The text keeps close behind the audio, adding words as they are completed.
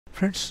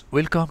Friends,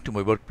 welcome to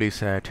my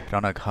workplace at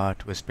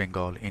Ranaghat, West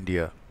Bengal,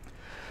 India.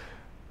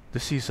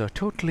 This is a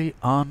totally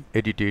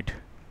unedited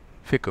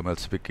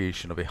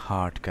phacoemulsification of a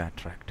hard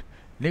cataract.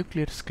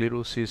 Nuclear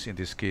sclerosis in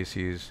this case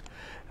is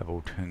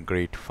about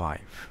grade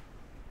 5.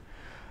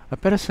 A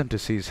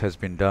paracentesis has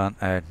been done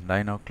at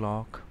 9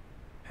 o'clock,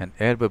 an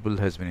air bubble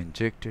has been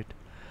injected,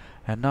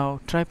 and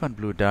now trypan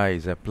blue dye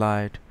is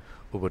applied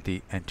over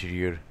the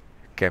anterior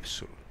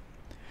capsule.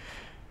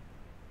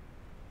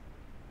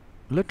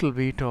 Little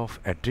bit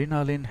of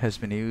adrenaline has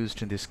been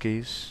used in this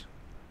case.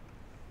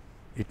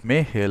 It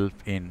may help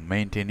in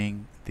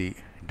maintaining the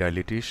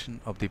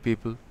dilatation of the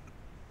pupil.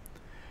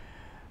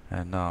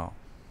 And now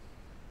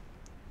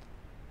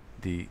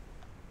the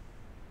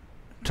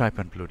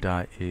trypan blue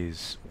dye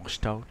is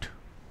washed out.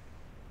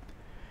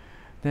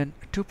 Then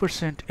 2%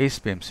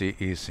 SPMC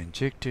is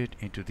injected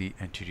into the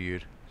anterior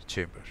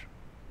chamber.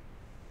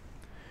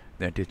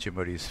 The anterior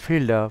chamber is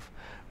filled up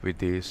with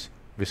this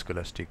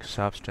viscoelastic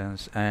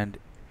substance, and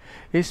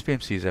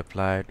SPMC is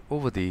applied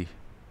over the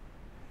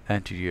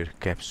anterior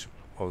capsule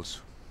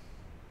also.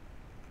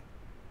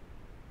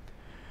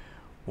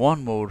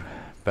 One more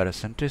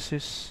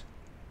paracentesis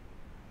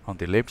on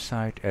the left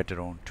side at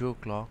around 2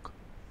 o'clock,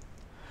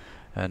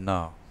 and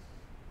now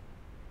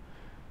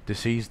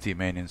this is the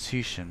main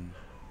incision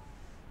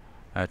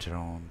at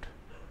around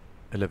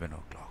 11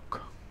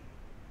 o'clock.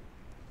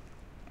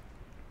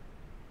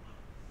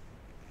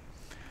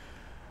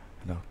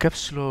 Now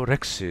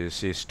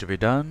capsulorhexis is to be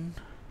done.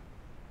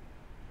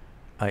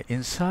 I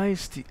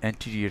incise the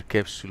anterior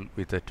capsule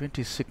with a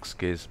 26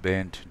 gauge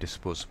bent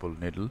disposable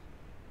needle.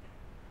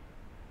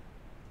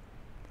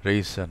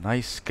 Raise a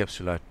nice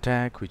capsular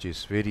tag which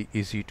is very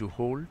easy to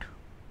hold.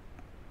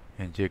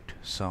 Inject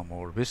some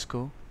more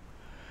visco,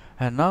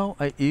 and now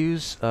I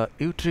use a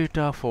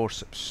utrata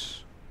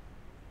forceps.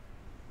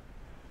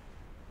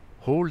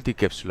 Hold the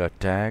capsular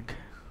tag,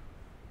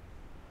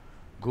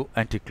 go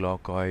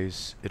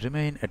anticlockwise,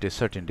 remain at a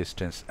certain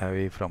distance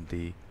away from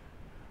the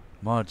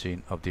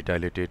margin of the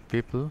dilated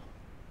pupil,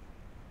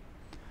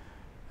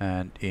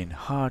 and in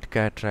hard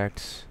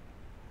cataracts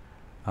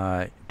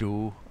I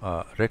do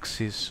a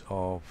rhexis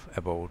of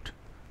about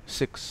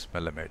 6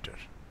 mm.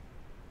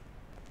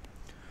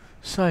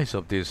 Size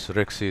of this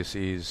rhexis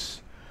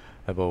is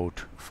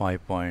about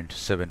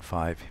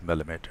 5.75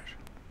 mm.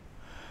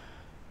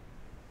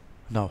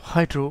 Now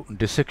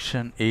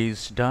hydrodissection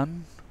is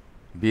done.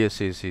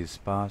 BSS is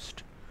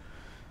passed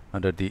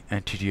under the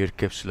anterior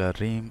capsular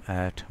rim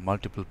at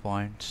multiple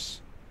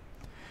points.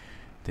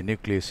 The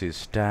nucleus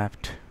is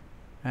tapped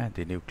and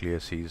the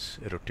nucleus is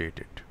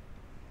rotated.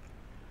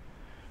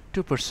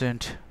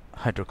 2%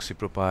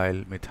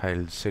 hydroxypropyl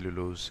methyl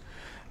cellulose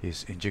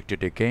is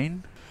injected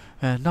again,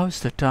 and now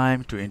is the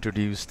time to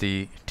introduce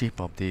the tip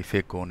of the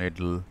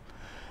Phaconeedle.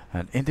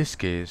 And in this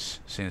case,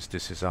 since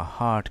this is a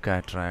hard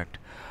cataract,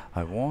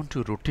 I want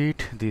to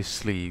rotate the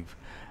sleeve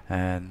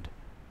and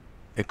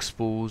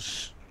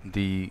expose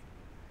the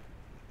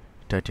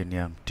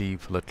titanium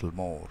tip a little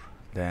more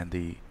than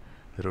the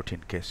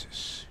routine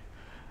cases.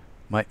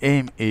 My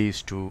aim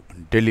is to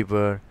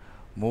deliver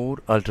more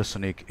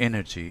ultrasonic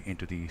energy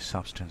into the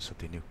substance of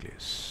the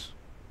nucleus.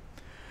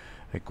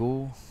 I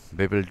go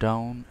bevel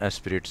down,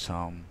 aspirate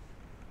some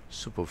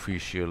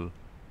superficial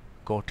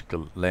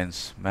cortical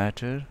lens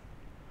matter,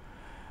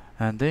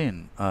 and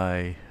then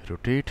I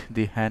rotate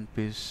the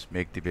handpiece,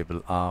 make the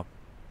bevel up,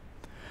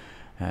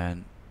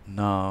 and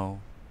now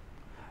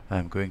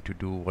I'm going to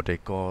do what I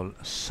call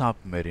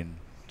submarine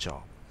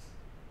job.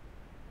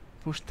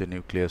 Push the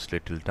nucleus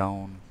little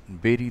down,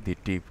 bury the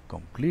tip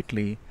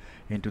completely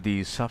into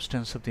the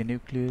substance of the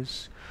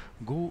nucleus,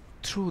 go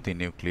through the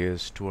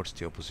nucleus towards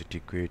the opposite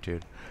equator,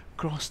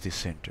 cross the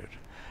center,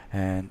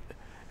 and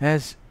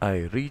as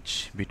I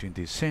reach between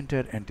the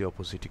center and the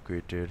opposite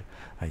equator,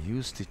 I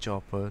use the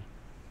chopper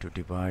to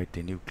divide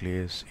the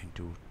nucleus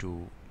into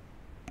 2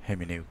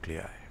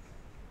 heminuclei.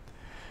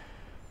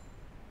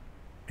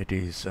 It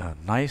is a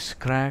nice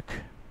crack,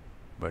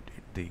 but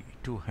the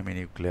 2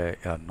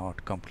 heminuclei are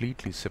not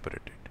completely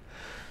separated.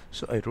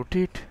 So I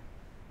rotate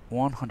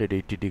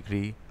 180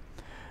 degree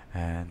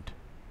and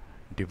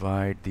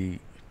divide the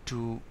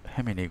 2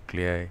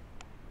 heminuclei,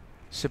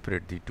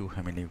 separate the 2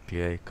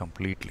 heminuclei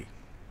completely.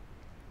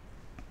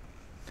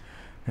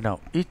 And now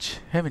each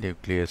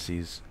heminucleus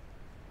is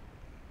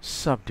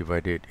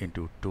subdivided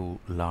into 2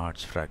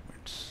 large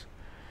fragments.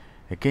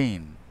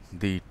 Again,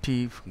 the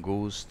tip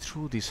goes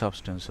through the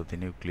substance of the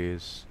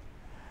nucleus,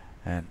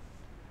 and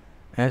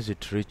as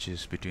it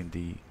reaches between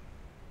the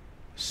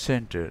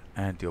center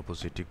and the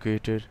opposite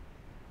equator,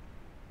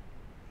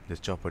 the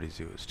chopper is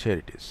used. Here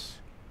it is.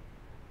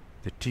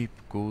 The tip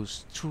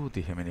goes through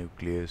the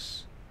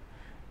heminucleus.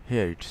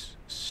 Here it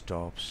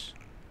stops,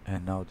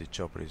 and now the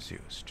chopper is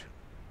used.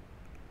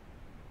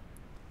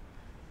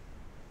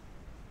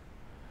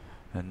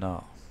 And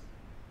now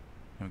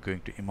I'm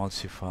going to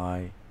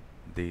emulsify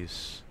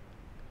this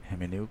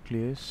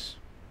heminucleus.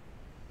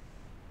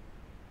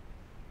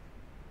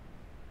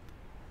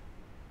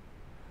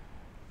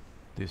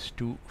 These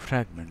 2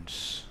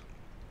 fragments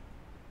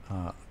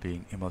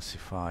being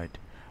emulsified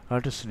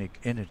ultrasonic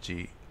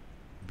energy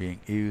being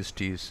used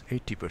is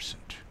 80%.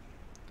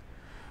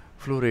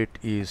 Flow rate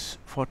is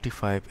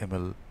 45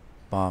 ml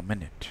per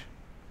minute.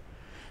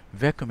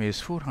 Vacuum is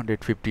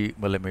 450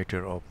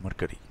 millimeter of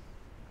mercury.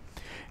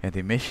 And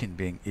the machine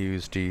being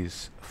used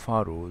is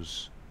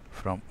Pharos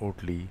from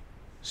Otley,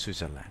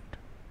 Switzerland.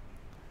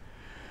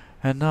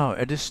 And now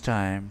at this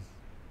time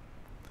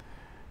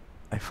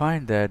I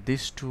find that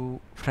these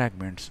two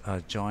fragments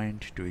are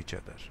joined to each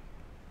other.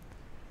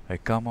 I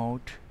come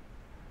out,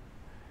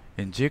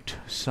 inject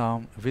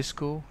some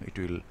visco, it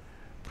will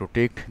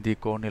protect the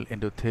corneal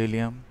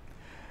endothelium,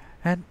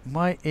 and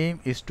my aim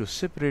is to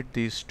separate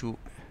these two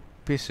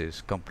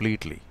pieces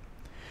completely.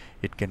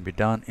 It can be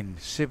done in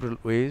several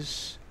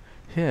ways.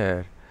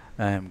 Here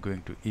I am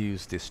going to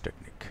use this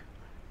technique.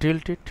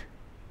 Tilt it,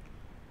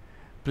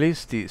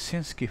 place the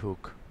Sinski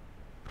hook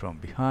from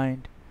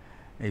behind,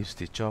 use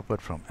the chopper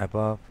from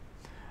above,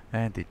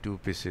 and the two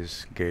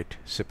pieces get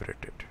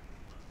separated.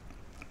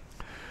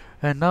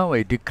 And now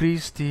I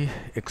decrease the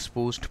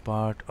exposed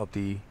part of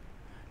the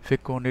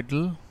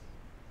Phaconeedle,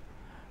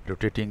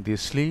 rotating the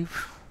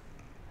sleeve,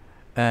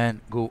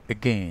 and go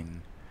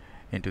again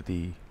into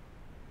the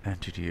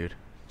anterior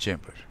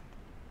chamber.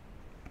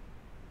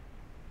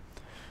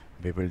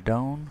 Bevel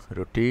down,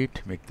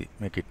 rotate,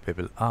 make it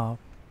bevel up,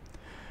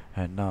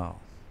 and now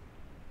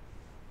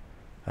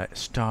I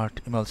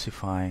start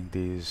emulsifying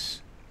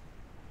these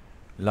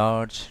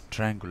large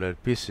triangular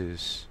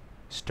pieces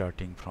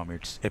starting from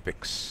its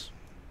apex.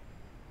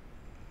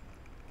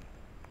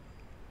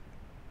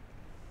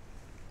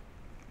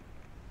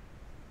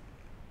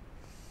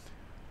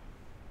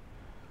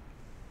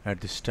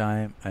 At this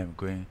time I'm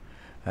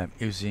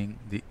using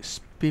the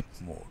SPIP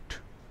mode.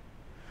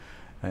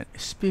 And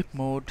SPIP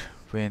mode,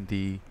 when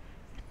the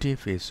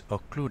tip is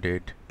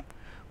occluded,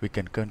 we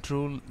can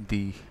control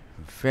the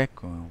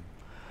vacuum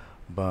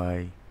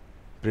by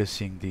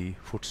pressing the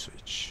foot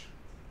switch.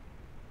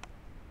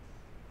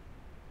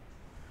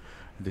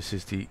 This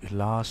is the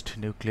last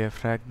nuclear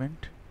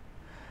fragment.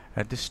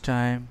 At this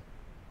time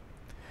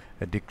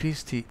I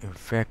decrease the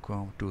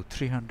vacuum to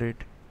 300,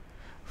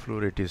 flow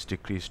rate is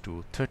decreased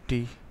to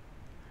 30,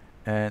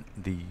 and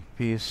the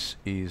piece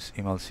is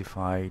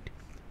emulsified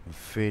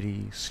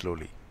very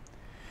slowly.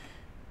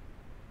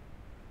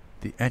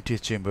 The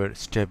antechamber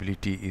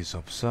stability is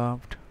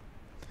observed,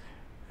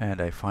 and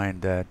I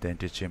find that the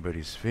antechamber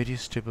is very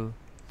stable,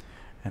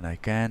 and I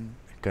can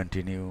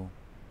continue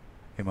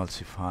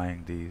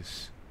emulsifying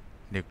this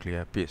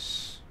nuclear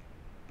piece.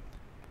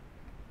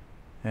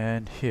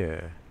 And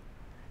here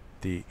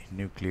the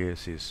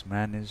nucleus is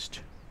managed.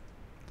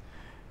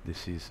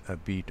 This is a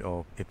bit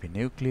of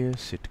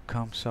epinucleus, it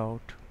comes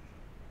out,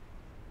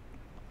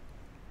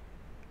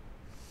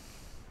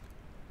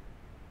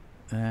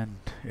 and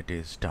it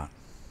is done.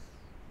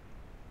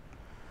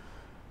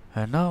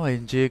 And now I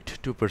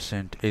inject 2%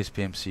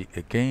 SPMC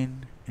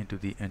again into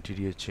the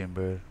anterior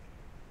chamber,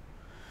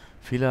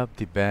 fill up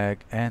the bag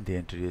and the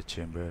anterior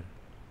chamber,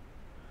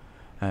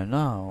 and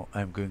now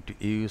I'm going to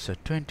use a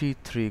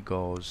 23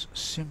 gauge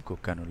Simcoe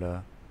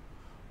cannula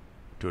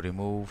to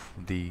remove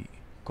the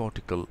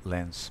cortical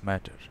lens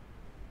matter.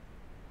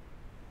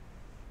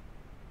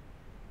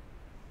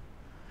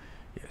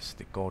 Yes,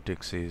 the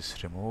cortex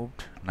is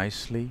removed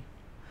nicely.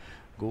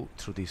 Go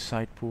through the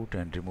side port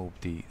and remove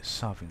the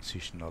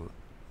subincisional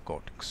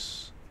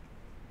cortex.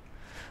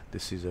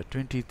 This is a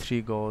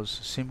 23 gauge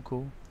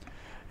Simcoe,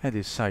 and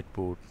the side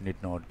port need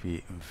not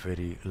be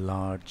very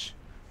large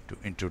to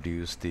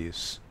introduce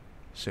this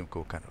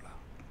Simcoe cannula.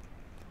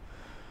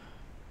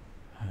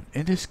 And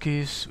in this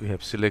case we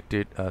have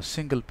selected a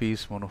single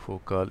piece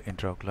monofocal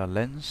intraocular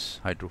lens,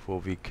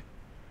 hydrophobic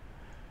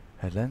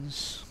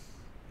lens.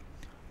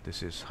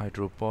 This is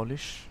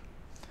hydropolish,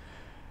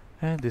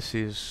 and this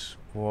is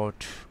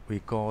what we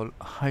call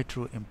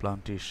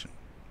hydroimplantation.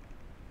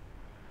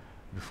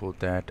 Before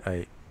that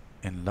I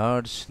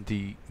enlarge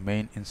the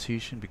main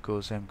incision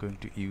because I am going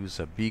to use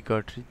a B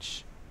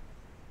cartridge,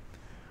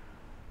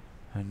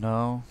 and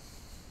now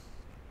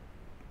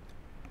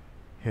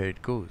here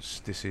it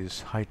goes. This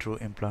is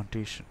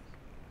hydroimplantation.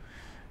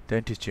 The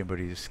antechamber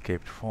is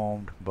kept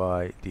formed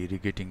by the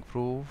irrigating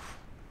probe,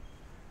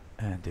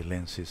 and the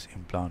lens is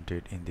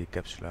implanted in the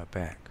capsular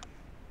bag.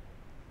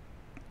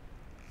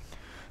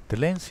 The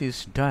lens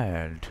is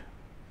dialed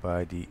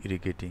by the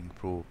irrigating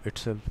probe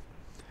itself,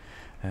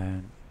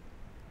 and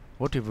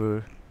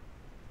whatever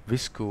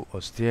visco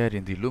was there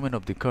in the lumen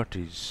of the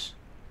cartridge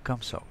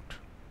comes out.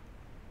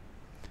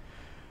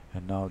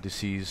 And now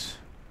this is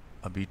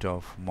a bit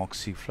of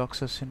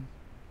moxifloxacin.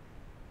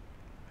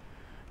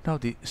 Now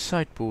the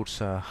side ports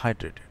are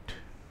hydrated.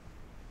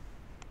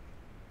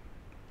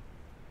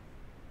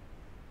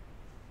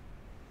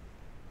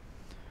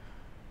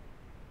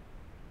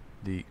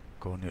 The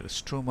corneal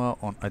stroma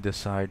on either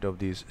side of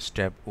these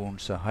stab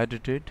wounds are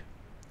hydrated,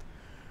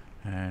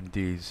 and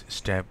these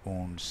stab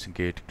wounds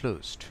get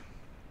closed.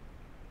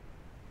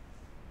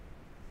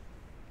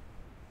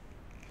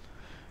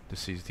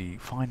 This is the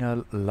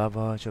final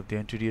lavage of the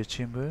anterior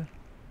chamber.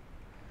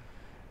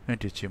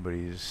 Antechamber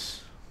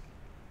is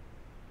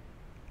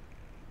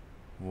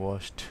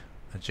washed,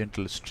 a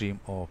gentle stream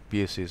of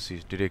PSS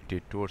is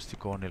directed towards the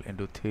corneal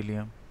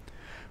endothelium.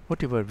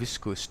 Whatever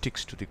visco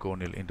sticks to the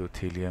corneal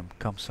endothelium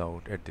comes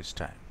out at this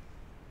time.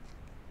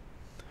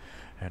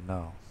 And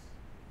now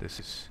this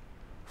is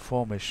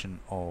formation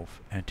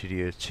of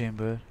anterior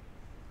chamber.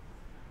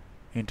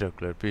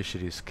 Intraocular pressure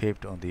is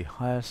kept on the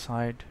higher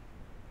side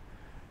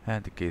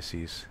and the case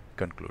is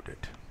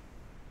concluded.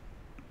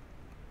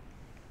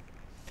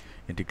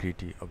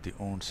 Integrity of the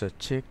wounds are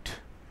checked.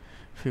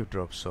 Few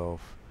drops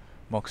of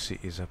moxie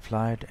is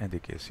applied and the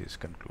case is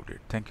concluded.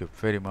 Thank you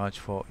very much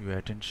for your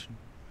attention.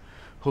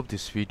 Hope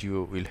this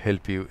video will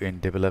help you in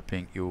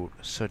developing your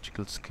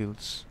surgical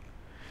skills.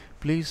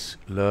 Please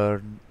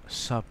learn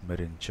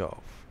submarine jaw.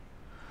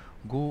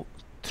 Go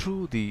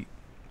through the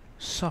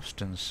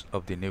substance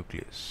of the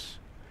nucleus,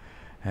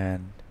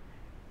 and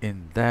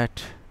in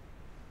that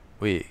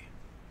way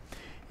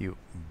you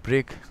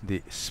break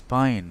the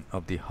spine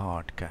of the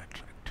hard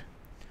cataract.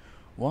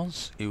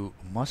 Once you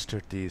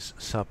master this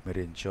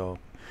submarine jaw,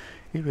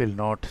 you will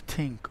not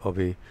think of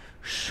a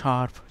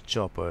sharp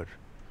chopper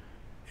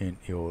in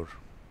your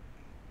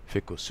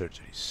phaco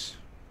surgeries.